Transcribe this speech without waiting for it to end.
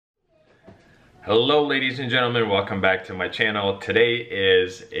Hello ladies and gentlemen, welcome back to my channel. Today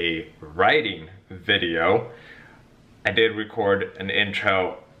is a riding video. I did record an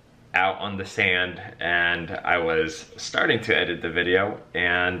intro out on the sand and I was starting to edit the video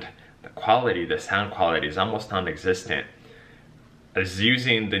and the sound quality is almost non-existent. I was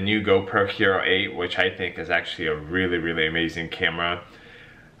using the new GoPro Hero 8, which I think is actually a really amazing camera.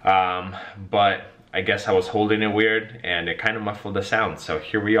 But I guess I was holding it weird and it kind of muffled the sound, so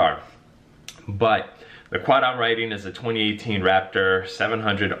here we are. But the quad I'm riding is a 2018 Raptor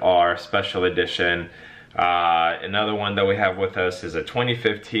 700R Special Edition. Another one that we have with us is a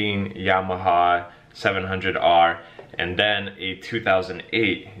 2015 Yamaha 700R and then a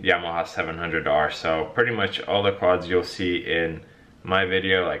 2008 Yamaha 700R. So pretty much all the quads you'll see in my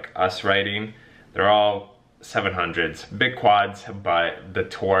video, like us riding, they're all 700s. Big quads, but the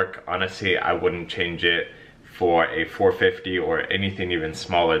torque, honestly, I wouldn't change it for a 450 or anything even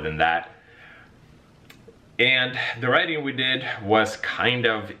smaller than that. And the riding we did was kind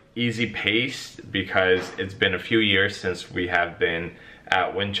of easy paced because it's been a few years since we have been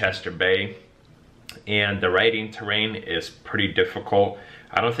at Winchester Bay and the riding terrain is pretty difficult.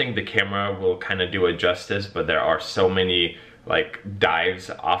 I don't think the camera will kind of do it justice, but there are so many like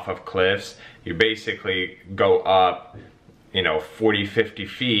dives off of cliffs. You basically go up, 40-50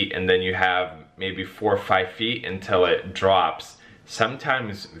 feet and then you have maybe 4 or 5 feet until it drops,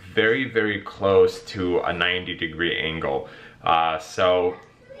 sometimes very close to a 90-degree angle. So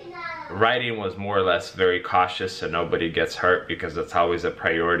riding was more or less very cautious so nobody gets hurt because that's always a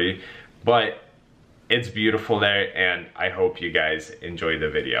priority. But it's beautiful there and I hope you guys enjoy the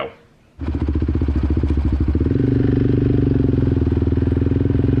video.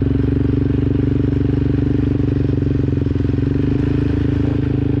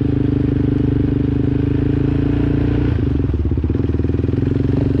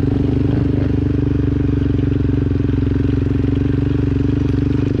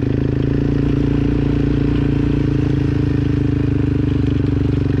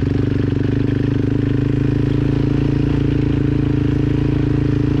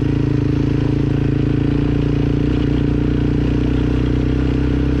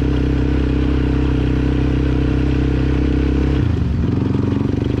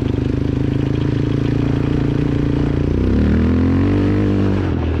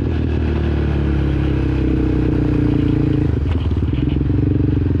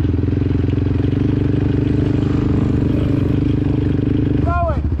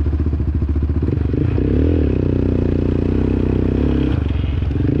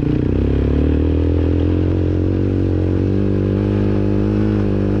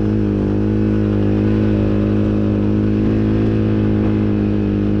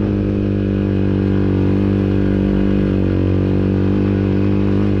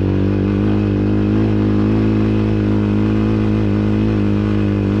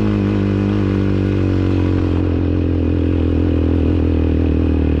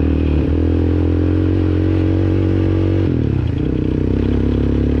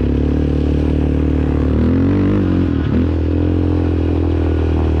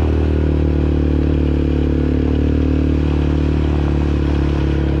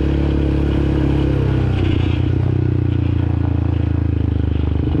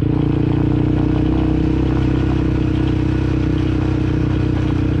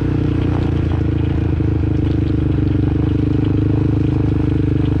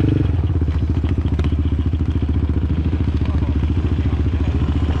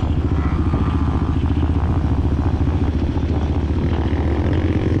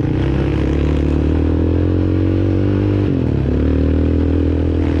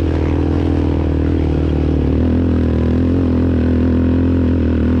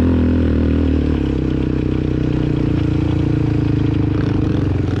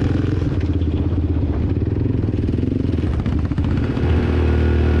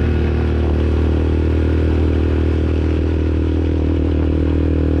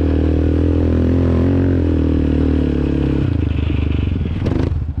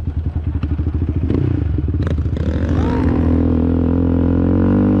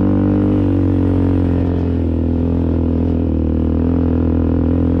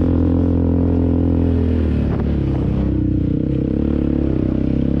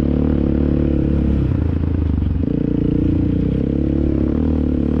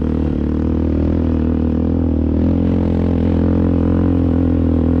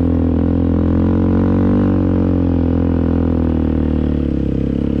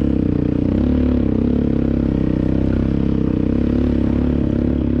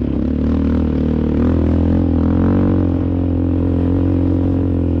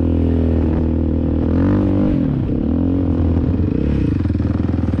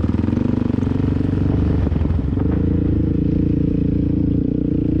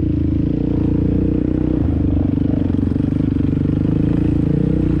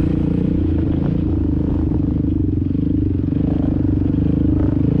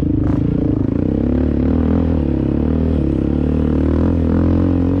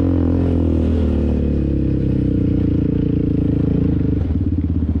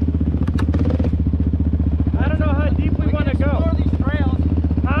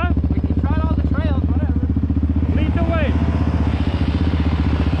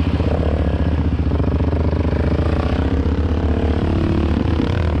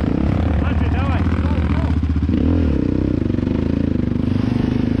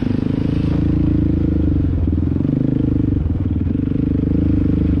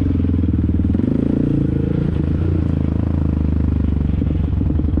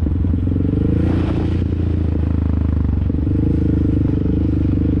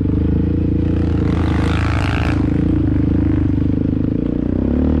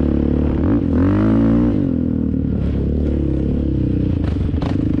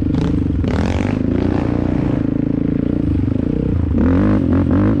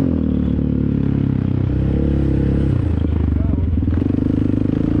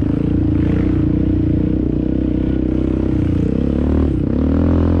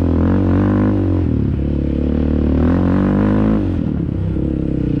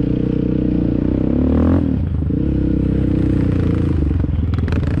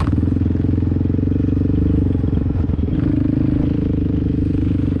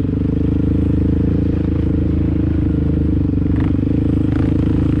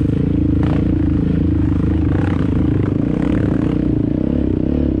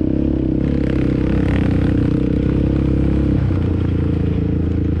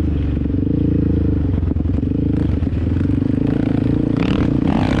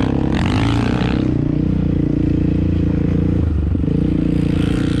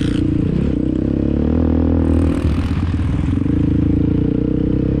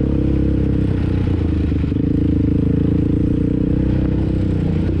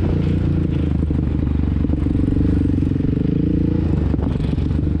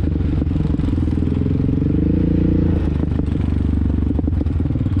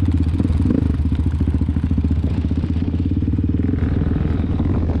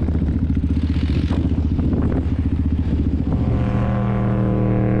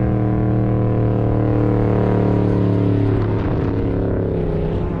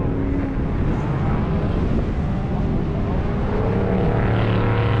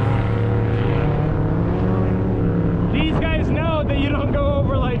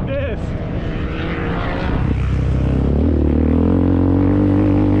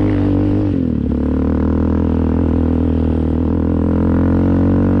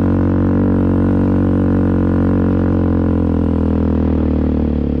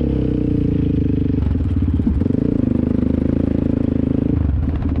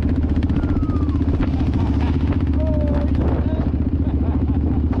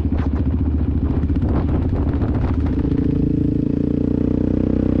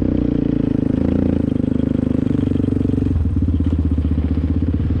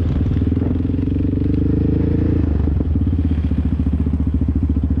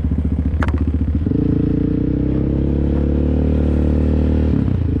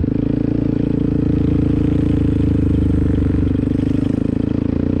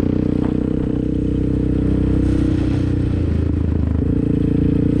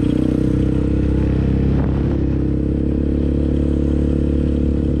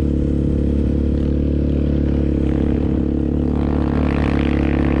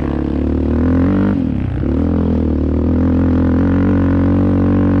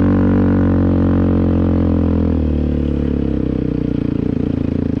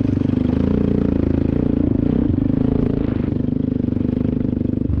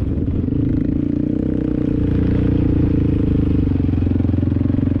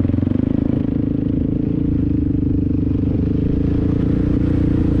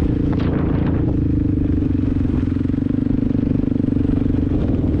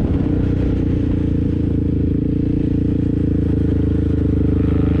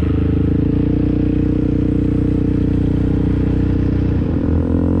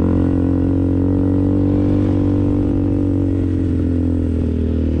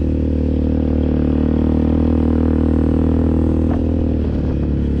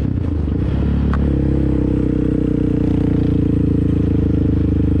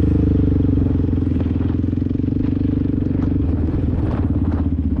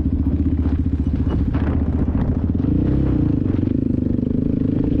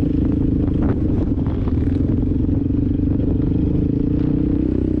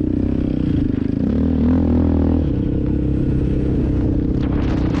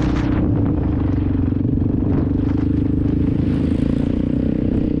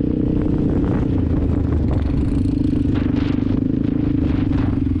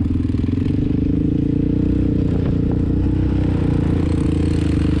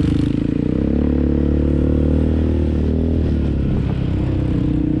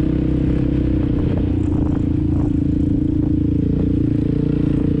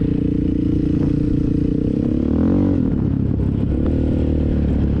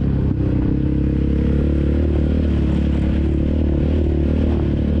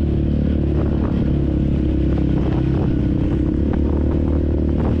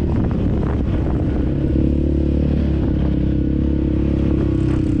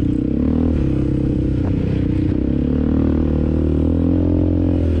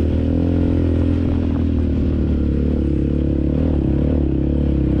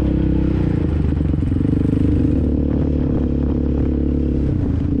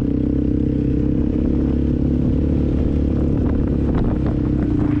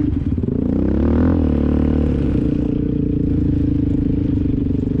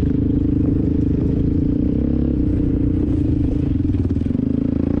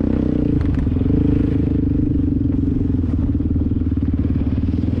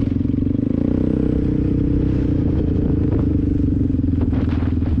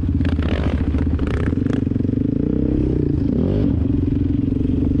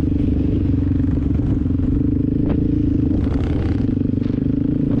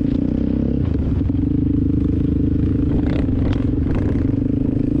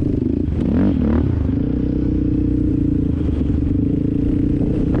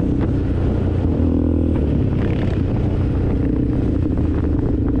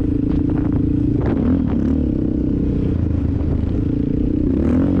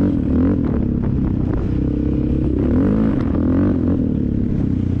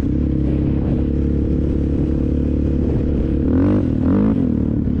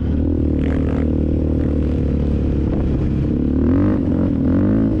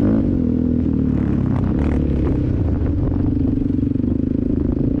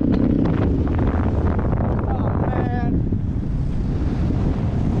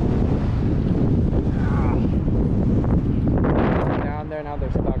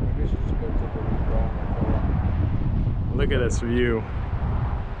 Look at this view.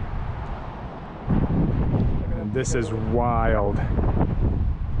 And this is wild.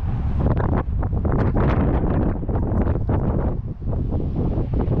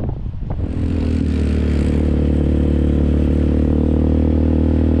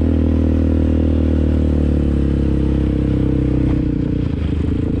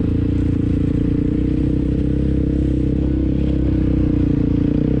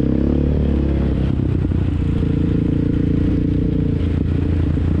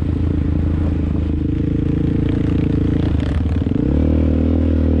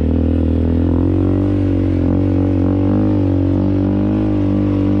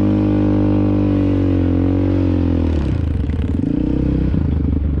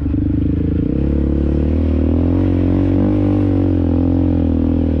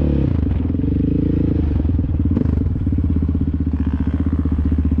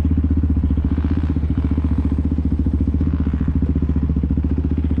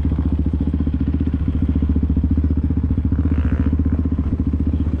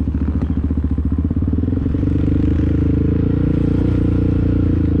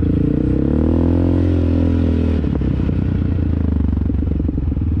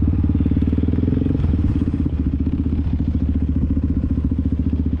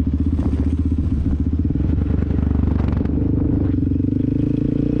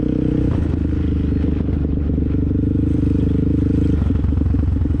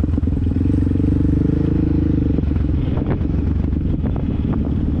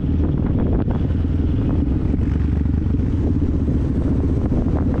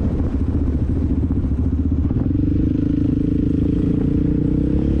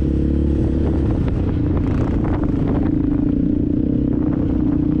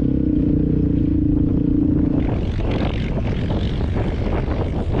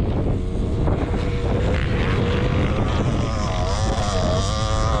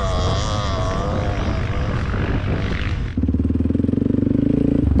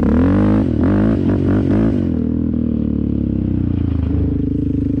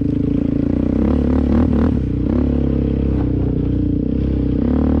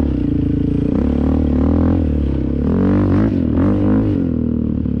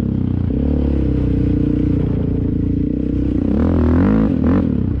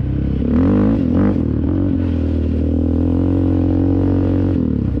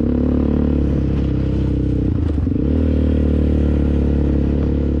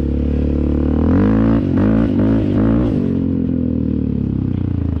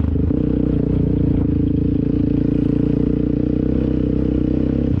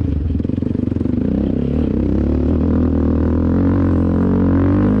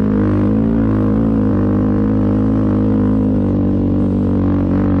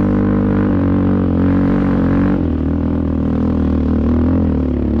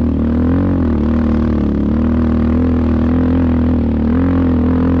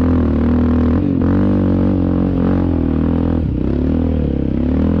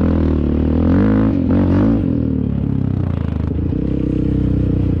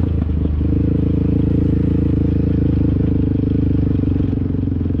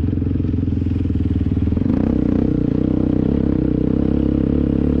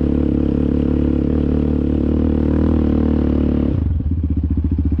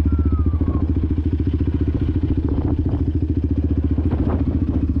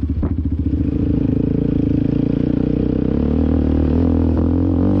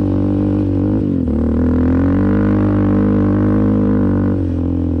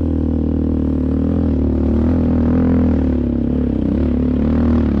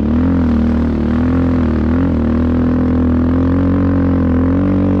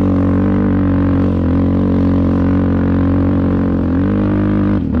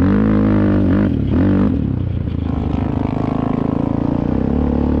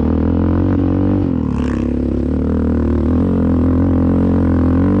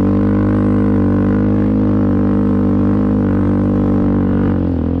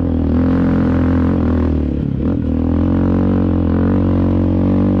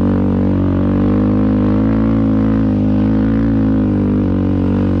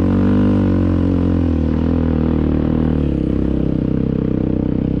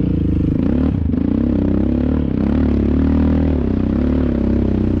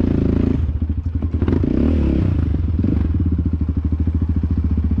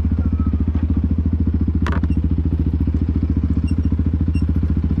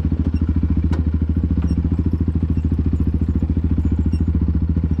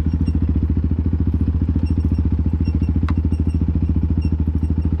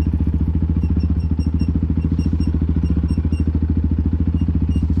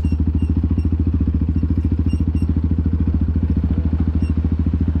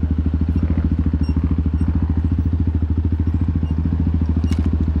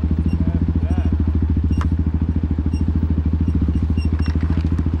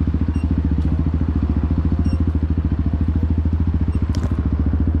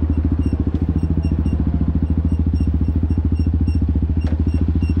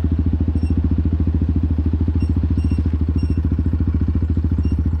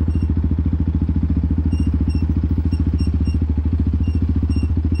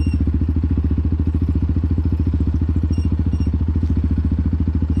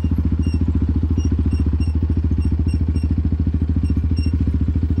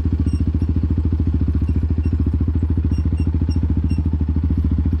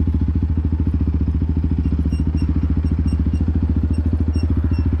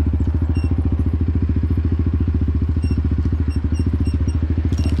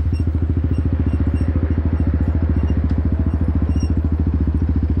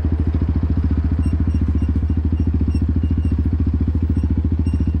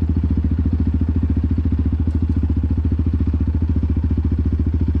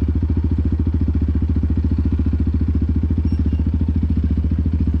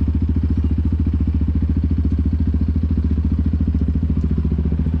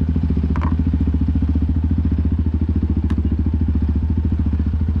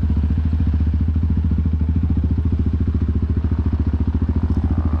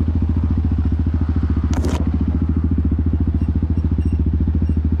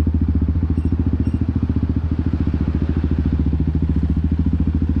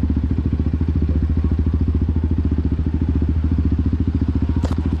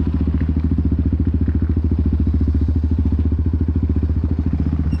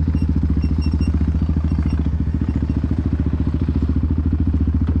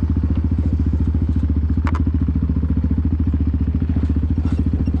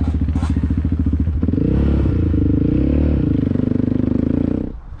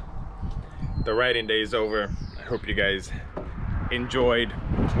 riding day is over. I hope you guys enjoyed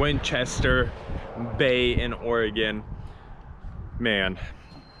Winchester Bay in Oregon. Man,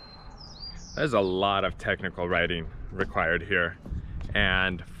 there's a lot of technical riding required here.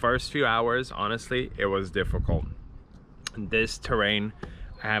 And first few hours, honestly, it was difficult. This terrain,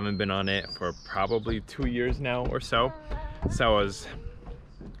 I haven't been on it for probably 2 years now or so. So I was,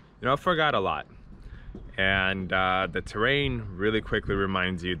 I forgot a lot. And the terrain really quickly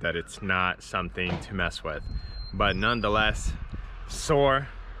reminds you that it's not something to mess with. But nonetheless, sore,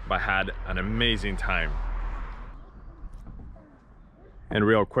 but had an amazing time. And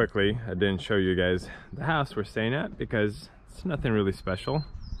real quickly, I didn't show you guys the house we're staying at because it's nothing really special.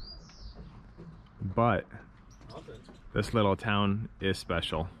 But this little town is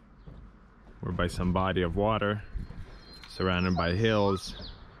special. We're by some body of water, surrounded by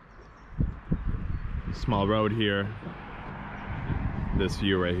hills. Small road here. This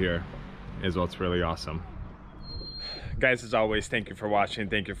view right here is what's really awesome. Guys, as always, thank you for watching.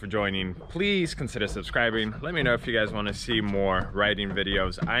 Thank you for joining. Please consider subscribing. Let me know if you guys want to see more riding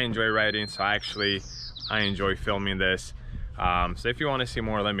videos. I enjoy riding, so I enjoy filming this. So if you want to see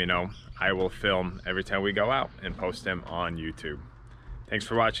more, let me know. I will film every time we go out and post them on YouTube. Thanks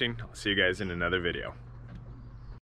for watching. I'll see you guys in another video.